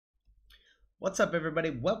What's up,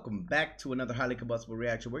 everybody? Welcome back to another highly combustible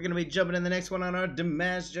reaction. We're going to be jumping in the next one on our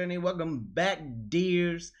Dimash journey. Welcome back,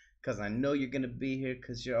 dears, because I know you're going to be here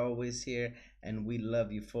because you're always here, and we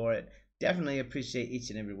love you for it. Definitely appreciate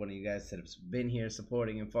each and every one of you guys that have been here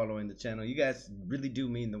supporting and following the channel. You guys really do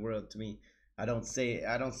mean the world to me. I don't say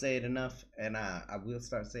it enough, and I will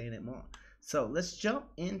start saying it more. So let's jump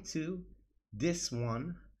into this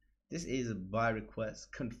one. This is by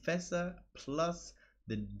request.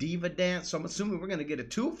 Confessa+The Diva dance. So I'm assuming we're gonna get a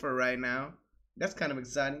twofer right now. That's kind of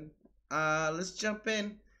exciting. Let's jump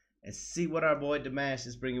in and see what our boy Dimash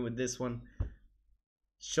is bringing with this one.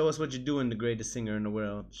 Show us what you're doing, the greatest singer in the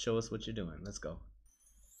world. Show us what you're doing. Let's go.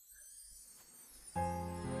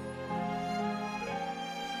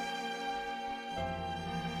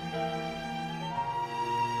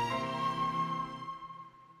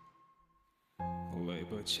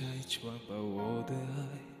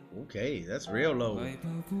 Okay, that's real low.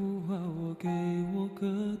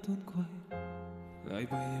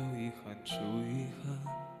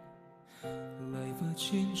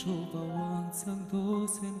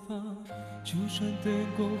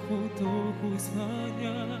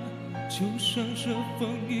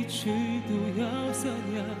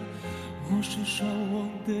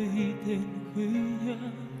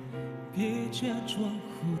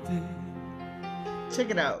 Check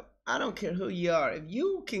it out. I don't care who you are. If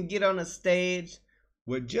you can get on a stage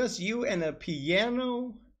with just you and a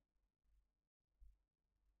piano,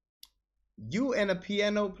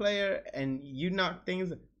 player, and you knock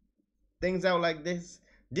things out like this,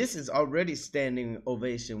 this is already standing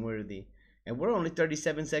ovation worthy. And we're only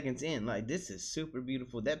 37 seconds in. Like, this is super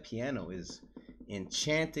beautiful. That piano is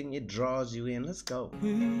enchanting. It draws you in. Let's go.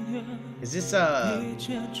 Is this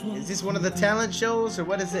one of the talent shows, or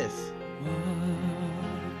what is this?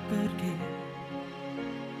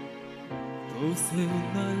 Tu sei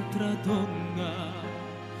un'altra donna,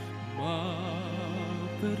 ma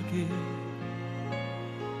perché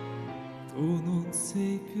tu non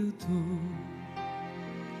sei più tu?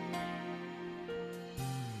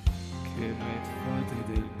 Che mai fate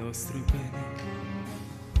del nostro bene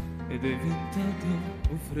è diventato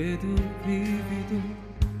un freddo brivido,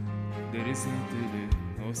 le risate le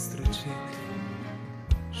nostre cene,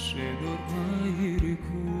 scendo ormai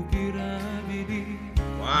irrecuperabili.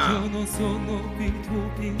 Io non sono più il tuo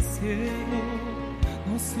pensiero,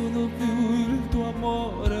 non sono più il tuo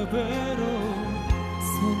amore vero,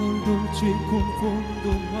 sono il dolce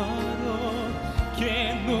confondo amaro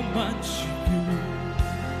che non mangi più.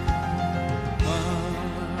 Ma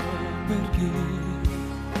perché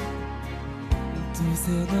tu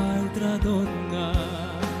sei un'altra donna?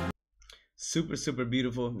 Super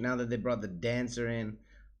beautiful. Now that they brought the dancer in,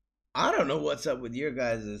 I don't know what's up with your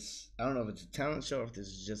guys'. I don't know if it's a talent show or if this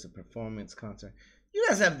is just a performance concert. You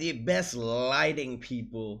guys have the best lighting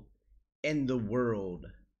people in the world.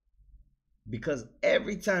 Because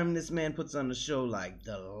every time this man puts on the show, like,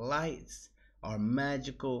 the lights are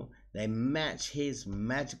magical. They match his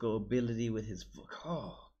magical ability with his.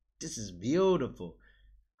 Oh, this is beautiful.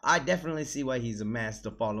 I definitely see why he's amassed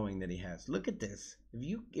the following that he has. Look at this.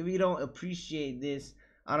 If you don't appreciate this,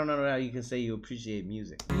 I don't know how you can say you appreciate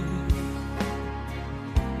music.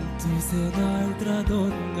 Tu sei un'altra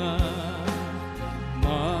donna,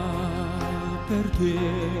 ma perché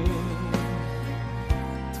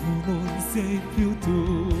tu non sei più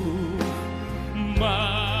tu?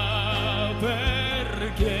 Ma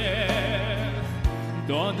perché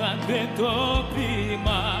donna detto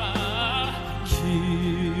prima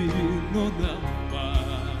chi non ama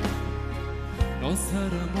non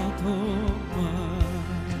sarà amato mai.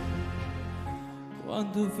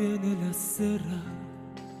 Quando viene la sera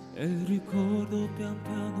e il ricordo pian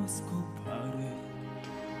piano scompare,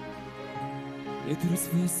 le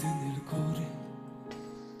trasmesse nel cuore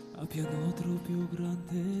a pianotro più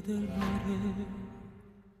grande del mare,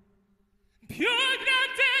 più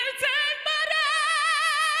grande del mare.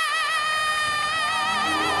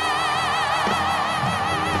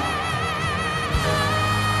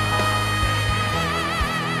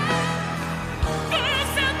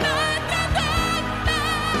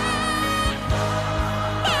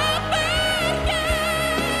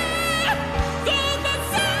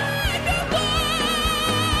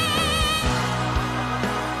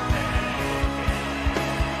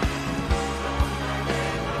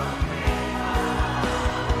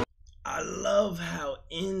 Love how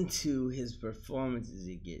into his performances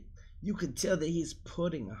he gets. You could tell that he's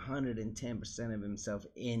putting 110% of himself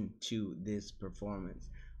into this performance.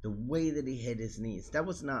 The way that he hit his knees, that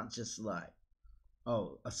was not just like,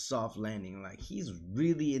 oh, a soft landing. Like, he's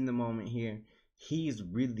really in the moment here. He's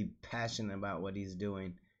really passionate about what he's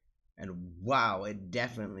doing. And wow, it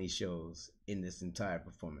definitely shows in this entire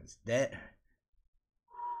performance. That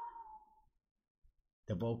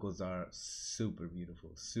the vocals are super beautiful,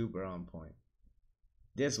 super on point.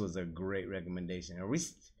 This was a great recommendation.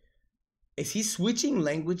 Is he switching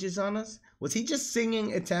languages on us? Was he just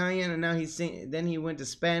singing Italian and now then he went to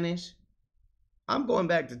Spanish? I'm going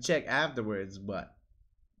back to check afterwards, but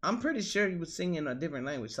I'm pretty sure he was singing a different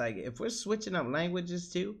language. Like, if we're switching up languages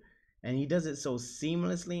too, and he does it so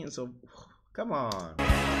seamlessly and so, come on.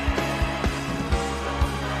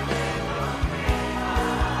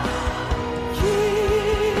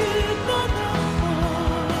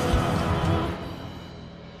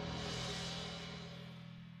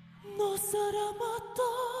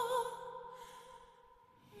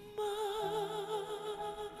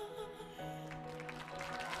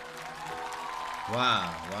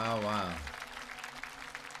 Wow, wow, wow.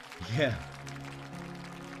 Yeah.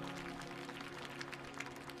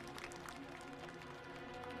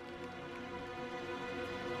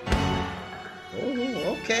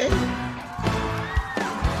 Oh, okay.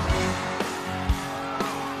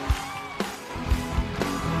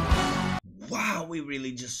 Wow, we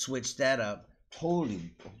really just switched that up.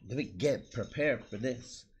 Holy, let me get prepared for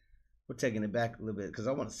this. We're taking it back a little bit because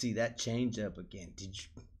I want to see that change up again. Did you?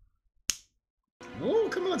 Whoa,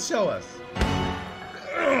 come on, show us.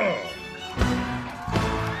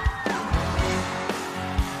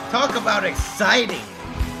 Talk about exciting.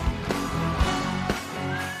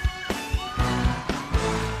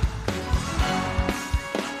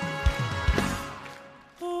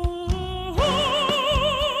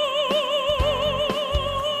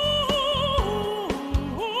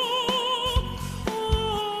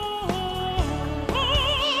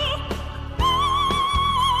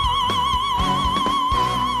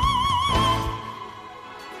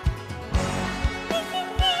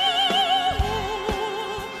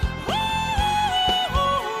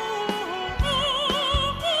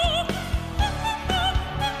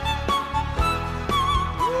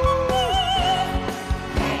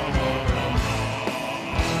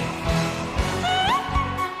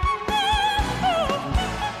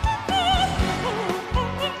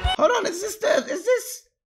 Hold on, is this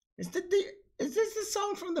the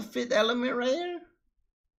song from The Fifth Element right here?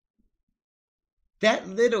 That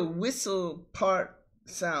little whistle part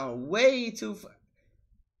sound way too far.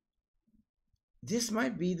 This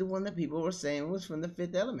might be the one that people were saying was from The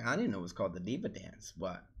Fifth Element. I didn't know it was called the Diva Dance,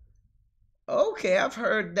 but okay, I've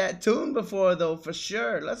heard that tune before though, for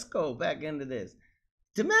sure. Let's go back into this.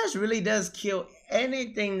 Dimash really does kill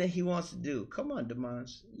anything that he wants to do. Come on,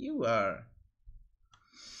 Dimash. You are...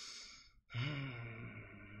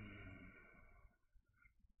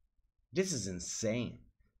 This is insane.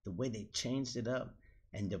 The way they changed it up.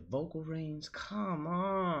 And the vocal range. Come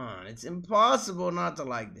on. It's impossible not to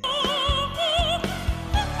like this.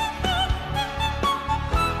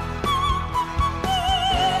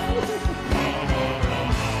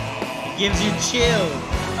 It gives you chills.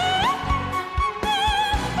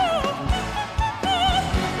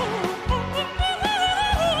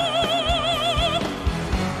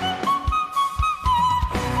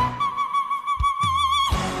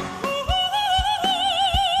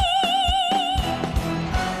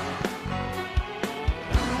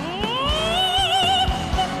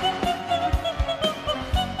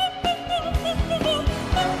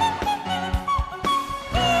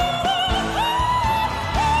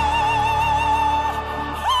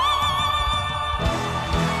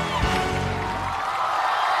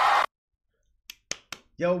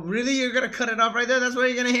 Yo, really? You're gonna cut it off right there? That's where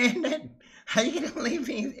you're gonna end it? How you gonna leave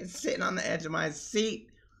me sitting on the edge of my seat?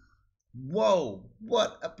 Whoa,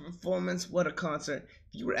 what a performance, what a concert.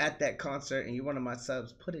 If you were at that concert and you're one of my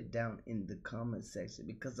subs, put it down in the comment section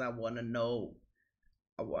because I wanna know.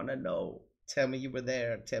 I wanna know. Tell me you were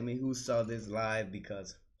there. Tell me who saw this live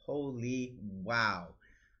because holy wow.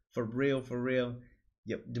 For real, for real.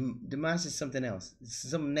 Yep, Dimash is something else.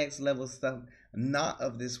 Some next level stuff, not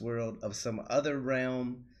of this world, of some other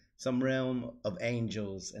realm, some realm of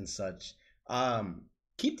angels and such.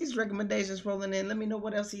 Keep these recommendations rolling in. Let me know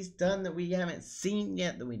what else he's done that we haven't seen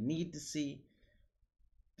yet that we need to see.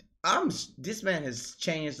 This man has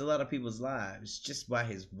changed a lot of people's lives just by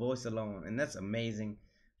his voice alone, and that's amazing.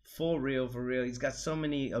 For real, for real. He's got so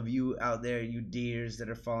many of you out there, you dears that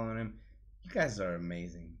are following him. You guys are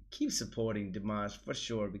amazing. Keep supporting Dimash for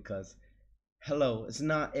sure because, hello, it's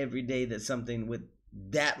not every day that something with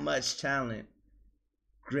that much talent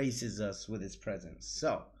graces us with its presence.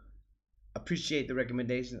 So, appreciate the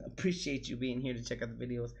recommendation. Appreciate you being here to check out the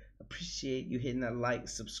videos. Appreciate you hitting that like,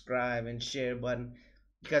 subscribe, and share button.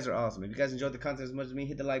 You guys are awesome. If you guys enjoyed the content as much as me,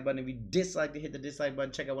 hit the like button. If you dislike it, hit the dislike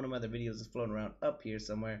button. Check out one of my other videos that's floating around up here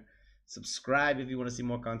somewhere. Subscribe if you want to see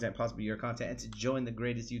more content, possibly your content, and to join the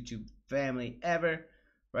greatest YouTube family ever.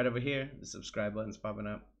 Right over here, the subscribe button's popping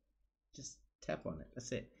up. Just tap on it.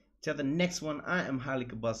 That's it. Till the next one, I am highly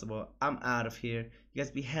combustible. I'm out of here. You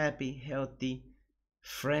guys be happy, healthy,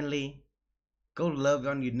 friendly. Go love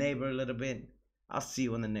on your neighbor a little bit. I'll see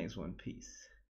you on the next one. Peace.